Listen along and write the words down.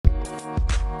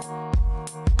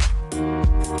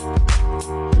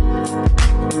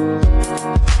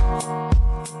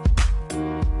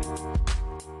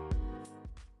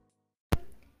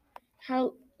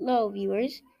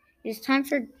viewers. It is time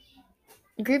for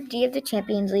Group D of the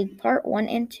Champions League, Part 1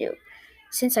 and 2.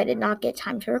 Since I did not get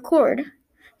time to record,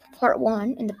 Part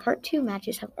 1 and the Part 2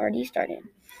 matches have already started.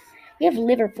 We have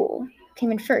Liverpool, who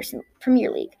came in first in the Premier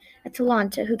League,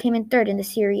 Atalanta, who came in third in the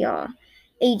Serie A,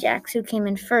 Ajax, who came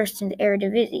in first in the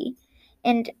Eredivisie,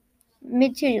 and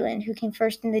Midtjylland, who came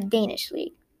first in the Danish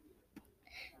League.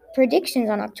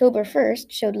 Predictions on October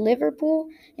 1st showed Liverpool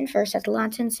in first,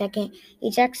 Atalanta in second,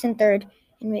 Ajax in third,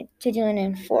 and Midtjylland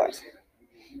in fourth.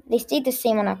 They stayed the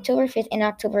same on October 5th and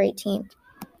October 18th.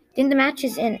 Then the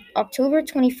matches in October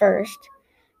 21st,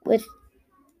 with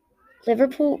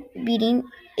Liverpool beating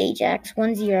Ajax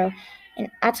 1-0 and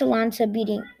Atalanta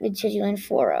beating Midtjylland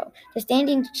 4-0. The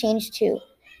standings changed to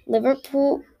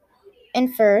Liverpool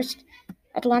in first,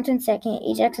 Atalanta in second,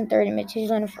 Ajax in third, and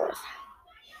Midtjylland in fourth.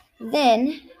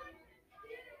 Then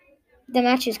the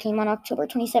matches came on October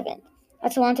 27th.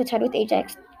 Atalanta tied with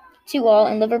Ajax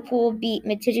 2-2, and Liverpool beat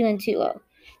Midtjylland 2-0. The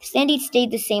standings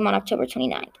stayed the same on October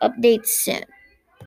 29th. Updates soon.